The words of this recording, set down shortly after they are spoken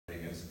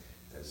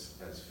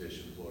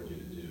Fish implored you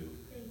to do.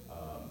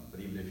 But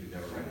even if you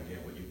never write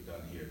again, what you've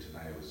done here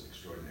tonight was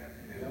extraordinary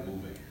and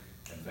moving.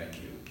 And thank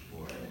you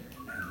for it.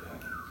 And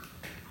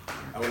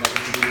I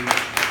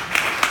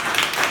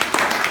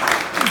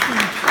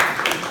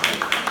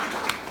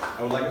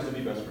would like us to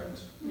be best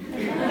friends.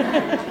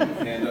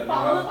 And you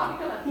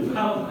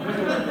don't have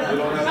to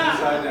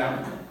decide now.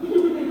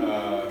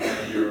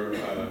 And your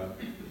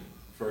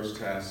first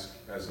task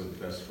as a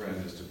best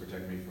friend is to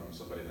protect me from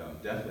somebody that I'm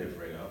deathly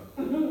afraid of,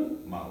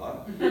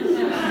 Mala.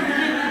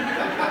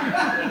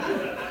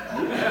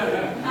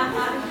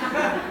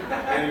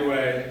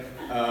 Anyway,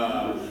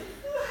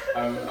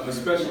 I'm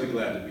especially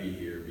glad to be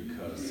here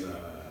because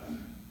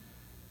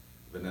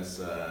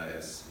Vanessa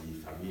es mi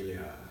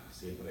familia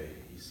siempre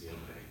y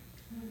siempre.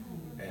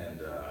 And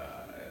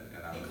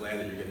I'm glad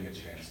that you're getting a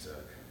chance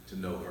to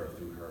know her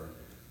through her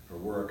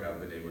work.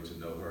 I've been able to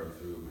know her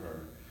through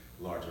her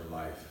larger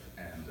life,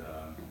 and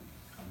I'm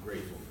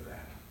grateful for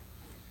that.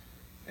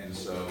 And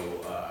so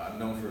I'm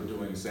known for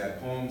doing sad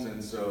poems,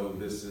 and so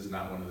this is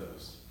not one of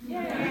those.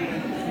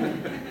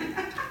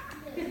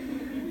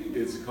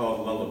 It's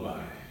called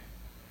Lullaby.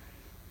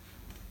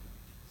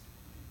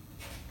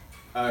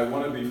 I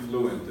want to be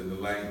fluent in the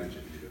language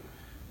of you.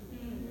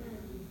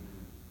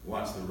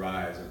 Watch the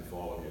rise and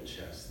fall of your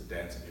chest, the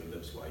dance of your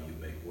lips while you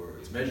make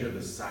words. Measure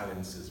the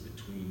silences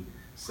between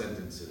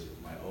sentences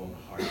with my own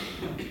heart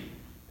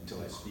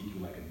until I speak you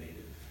like a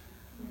native.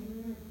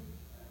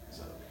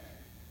 So.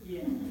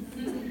 Yeah.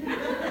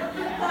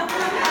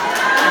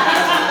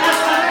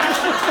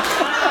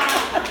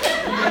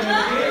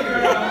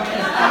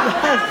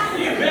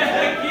 You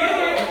better get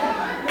it.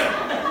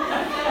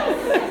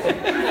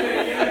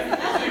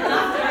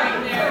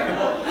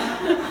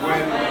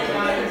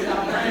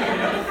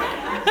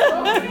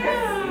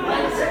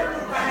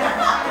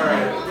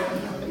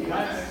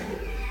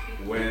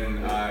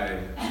 When I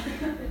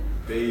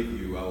bathe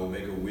you, I will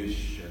make a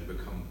wish and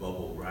become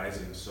bubble,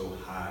 rising so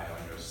high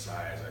on your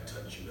side as I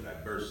touch you that I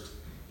burst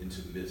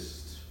into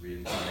mist,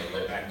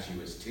 reincarnating back to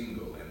you as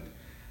tingle, and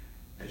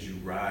as you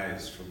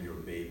rise from your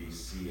baby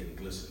sea and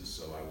glisten,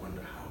 so I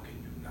wonder how can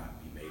you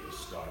not be made of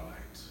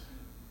starlight.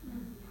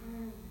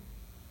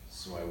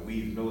 So I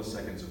weave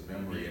milliseconds of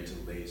memory into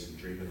lace and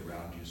drape it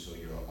around you so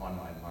you're on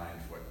my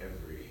mind for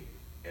every.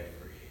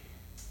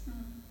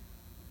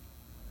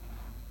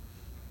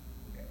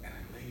 And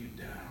I lay you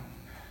down,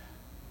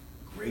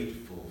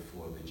 grateful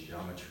for the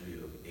geometry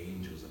of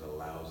angels that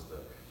allows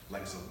the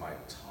flex of my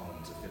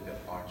tongue to fit the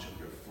arch of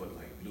your foot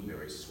like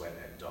blueberry sweat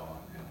at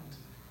dawn. And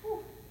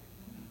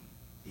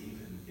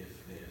even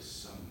if there's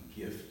some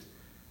gift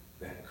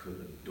that could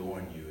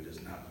adorn you, it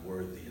is not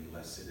worthy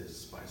unless it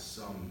is by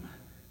some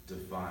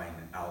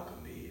divine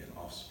alchemy and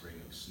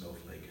offspring of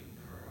snowflake and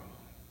pearl.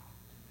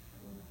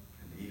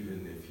 And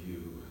even if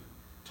you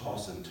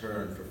toss and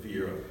turn for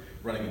fear of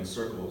running in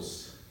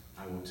circles,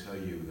 I will tell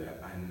you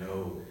that I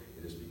know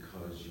it is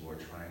because you are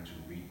trying to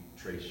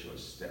retrace your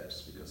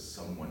steps because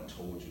someone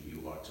told you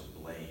you are to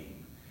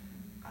blame.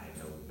 I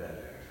know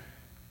better.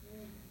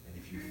 And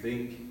if you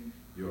think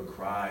your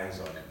cries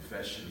are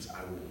confessions,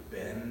 I will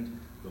bend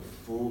the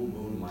full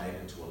moonlight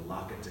into a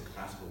locket to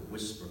clasp a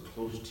whisper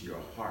close to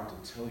your heart to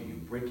tell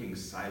you breaking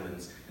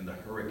silence in the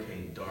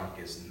hurricane dark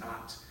is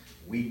not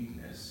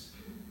weakness,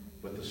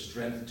 but the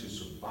strength to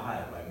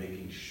survive by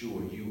making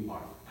sure you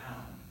are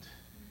found.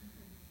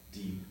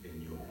 Deep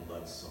in your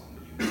blood song,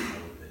 you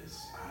know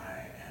this.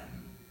 I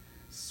am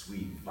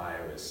sweet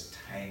virus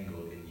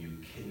tangled in you,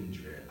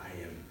 kindred. I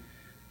am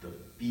the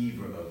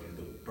fever of you,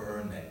 the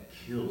burn that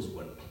kills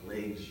what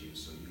plagues you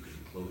so you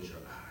can close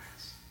your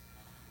eyes.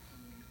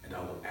 And I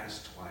will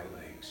ask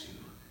twilight to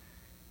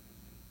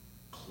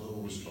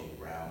close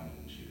around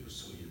you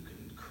so you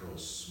can curl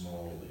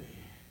smallly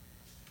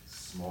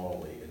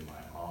in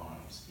my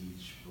arms,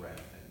 each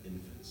breath an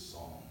infant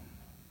song.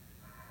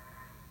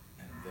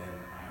 And then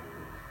I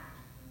will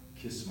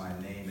kiss my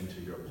name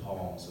into your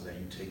palm so that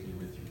you take me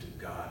with you to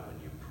God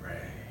when you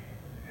pray.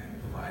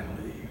 And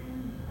finally,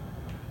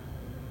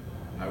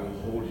 I will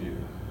hold you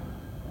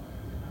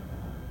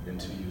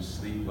until you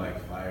sleep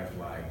like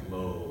firefly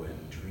glow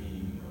and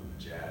dream of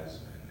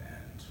jasmine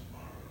and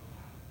tomorrow.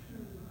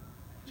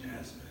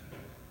 Jasmine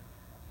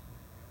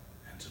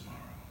and tomorrow.